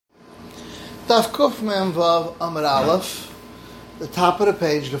Daf Kuf Mem Vav Amar Aleph, the top of the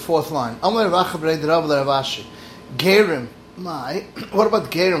page, the fourth line. Amar Rachabrei D'Rav L'Ravashi. Gerim, what about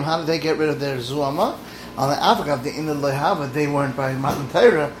Gerim? How did they get rid of their Zuama? On the Avagav, the Inad Lehava, they weren't by Matan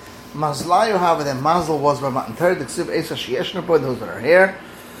Torah. Mazlayu Hava, their Mazel was by Matan Torah. The Ksiv Esa Shieshnapoy, those that are here.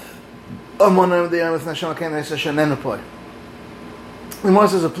 Amonah the Yom Nashama Ken Esa Shenenapoy. The Gemara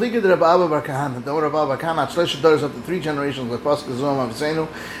says a pliga Rabbi Abba Bar Kahana. The Rabbi Abba Bar Kahana, Shlesh daughters of the three generations like Pasuk Zuam Avseinu,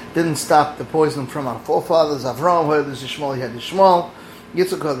 didn't stop the poison from our forefathers. Avram, Hoyle, this is Shmuel, he had the Shmuel.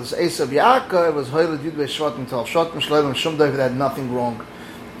 Yitzchak, this is Esav, Yaakov, it was Hoyle, Yud, Shvatim, 12 Shvatim, Shloim, Shumdai, they had nothing wrong.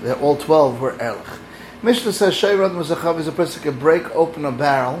 All 12 were Erlich. Mishnah says Sheirad Muzachav is a person can break open a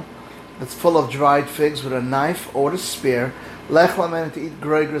barrel that's full of dried figs with a knife or a spear. Lech lamen to eat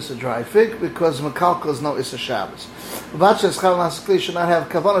groigris, a dry fig, because Mekalka is no Issa Shabbos. Vachas Chav Kli should not have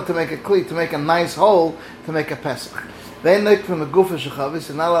kavanah to make a kli, to make a nice hole, to make a pesach. They make from the gufa shechavis,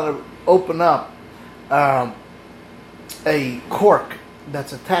 and not allowed to open up a cork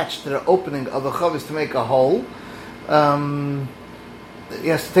that's attached to the opening of a chavis to make a hole. He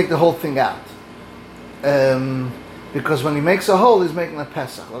has to take the whole thing out. Because when he makes a hole, he's making a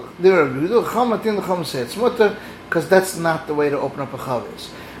pesach. It's mutter, because that's not the way to open up a chavis.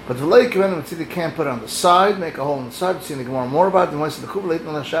 But the lake you can't put it on the side, make a hole on the side. We've seen the Gemara more about it. The Kubalate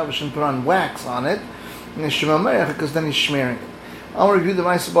on the Shabbos shouldn't put on wax on it, because then he's smearing it. I'll review the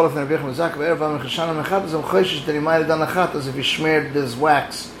Ma'aseh Balaf and Rabbi Chazak of Erev Mechashana Mechatas. I'm choishish that he might have done a chatas if he smeared this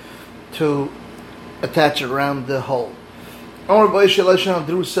wax to attach it around the hole. Amar Boishe Lashon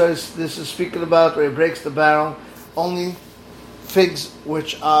Drew says this is speaking about where he breaks the barrel. Only figs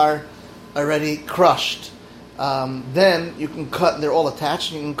which are already crushed. Then you can cut, they're all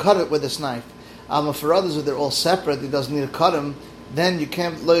attached, and you can cut it with this knife. For others, if they're all separate, he doesn't need to cut them, then you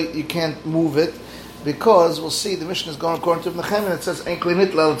can't move it, because we'll see, the Mishnah is going according to Ibn and it says, Ein kli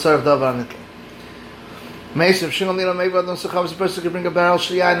nitla l'tzaref davar nitla. Meis, if Shinal Nila Meibad no Sechav, a person could bring a barrel,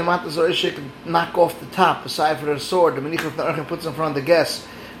 Shliyah, and the Matas or Ishik, knock off the top, aside for their sword, the Menichah the Archin puts in front of the guests,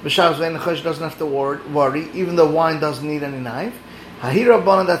 B'Shavs Vein Nechosh doesn't have to worry, even though wine doesn't need any knife. Hahir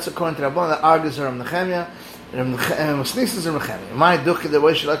Rabbanan, that's according to Rabbanan, that argues are Nechemia. My dukkha the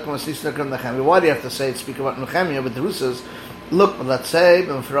way she like Nechemia. Why do you have to say it? Speak about Nechemia, but the Rus says, look, let's say,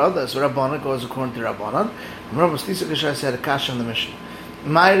 but for others, Rabbanan goes according to Rabbanan. Rabbi Shlisa Geshay said a kasha in the Mishnah.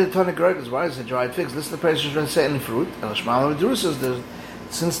 My the tonic groggers, why is it dried figs? Listen, the person doesn't say any fruit. And the Rus says,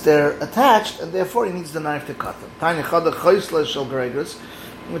 since they're attached, and therefore he needs the knife to cut them. Tiny chada choisle shel groggers,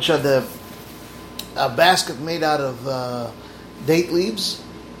 which are a basket made out of date leaves,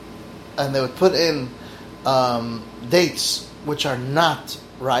 and they would put in dates which are not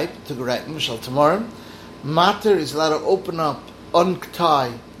ripe to ripen, Mishal Tamarim. Mater is allowed to open up,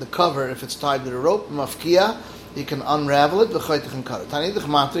 untie the cover if it's tied with a rope. Mafkia, you can unravel it. V'chaytich can cut it. Tanidich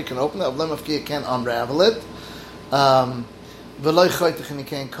mater, you can open it. Avlem mafkia can't unravel it. V'loy chaytich, and you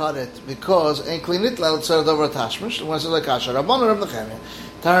can't cut it because ein klinit l'tzar davar tashmish. The one says like Asher Rabban or Reb Nechemia.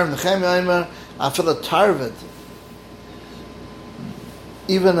 Tar Reb Nechemia Aimer after the tarvet,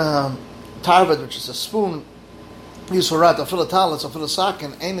 even tarvet, which is a spoon, used for rat, a fill of talis, a fill of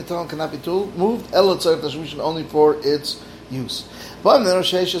sakin, any tongue cannot be moved, only for its use. Can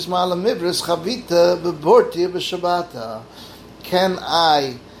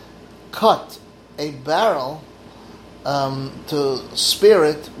I cut a barrel to spear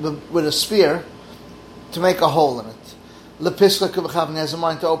it with a spear to make a hole in it? Lepiska Kavachavni has a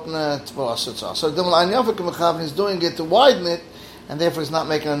mind to open it. So the is doing it to widen it, and therefore he's not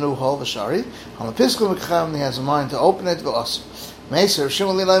making a new hole. V'shari on the Piskul Mekhavni has a mind to open it. V'os Meiser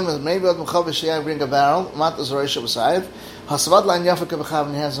Shimon Lilaim maybe at Mechav Shiyah bring a barrel. Matas Oresha B'Sayev Hasavad Lain Yafik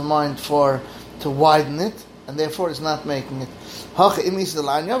Mekhavni has a mind to widen it, and therefore he's not making it. Hach Imis the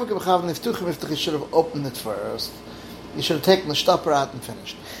Lain Yafik Mekhavni Ftuchim Iftach, he should have opened it first. You should have taken the stopper out and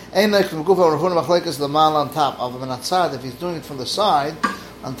finished. Ein like from Gufa or Huna Machlekes the mal on top of him outside. If he's doing it from the side,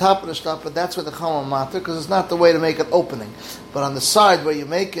 on top of the stopper, that's where the Chama Matter, because it's not the way to make an opening. But on the side, where you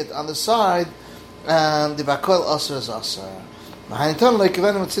make it on the side, the Bakol Aser is Aser. Like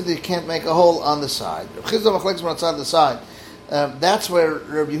you can't make a hole on the side. Outside the side. That's where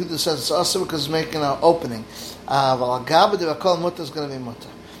Rabbi Yehuda says it's Aser because it's making an opening. The Bakol Mutter is going to be Mutter.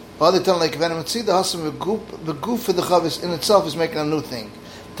 But they tell like the Hasem the goof for the Chavis in itself is making a new thing.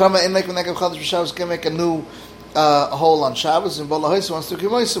 Tama in like Nekev Chadash Shabbos can make a new hole on Shabbos, and Bola Hoysa wants to do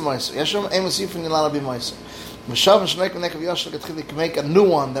Moisa. Yesham Emusif and Yilana be Moisa. Meshav and Shneik Nekev Yashal Gatchili can make a new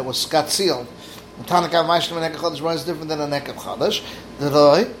one that was got sealed. Tanakav Maishlam and Nekev Chadash is different than a Nekev Chadash. The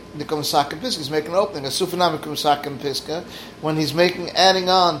Roy, the Kumasak and Piska, he's making an opening. A Sufanam Kumasak and Piska, when he's adding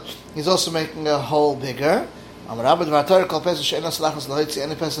on, he's also making a hole bigger. Rabbi Dvar Torah Kol Pesach She'en Aslachas L'Hoitzi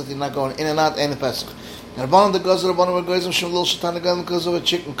Any Pesach you're not going in and out any Pesach. Rabbanon the Gozer Rabbanon were Gozer Shem Lil Shatan Agam because of a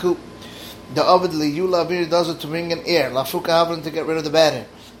chicken coop. The Ovid Li Yula Avir does it to bring in air. Lafuka Havrin to get rid of the bad air.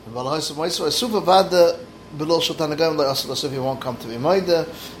 The Balahos Moiso is super bad the Bilol Shatan Agam like Asal he won't come to be Moida.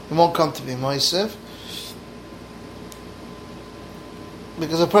 He won't come to be Moisev.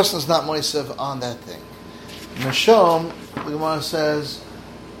 Because a person is not Moisev on that thing. Meshom, the Gemara says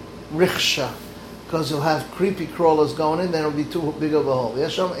Richsha. Because you'll have creepy crawlers going in, then it'll be too big of a hole.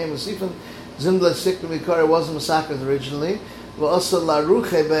 Yesham Emusifin Zimla Sikmikar wasn't massacred originally. But also La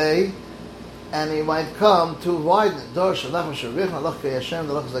Ruchebe, and he might come to widen it. Dorsha Lachasha Rich, Lachka Yashem,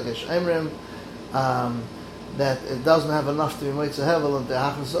 the Lachas Lakesh Emrim, that it doesn't have enough to be made to Hevel and the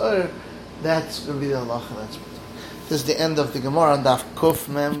Hachas Ur, that's going to be the halacha. This is the end of the Gemara on Daf Kuf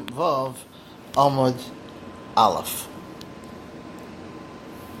Mem Vav Amud Aleph.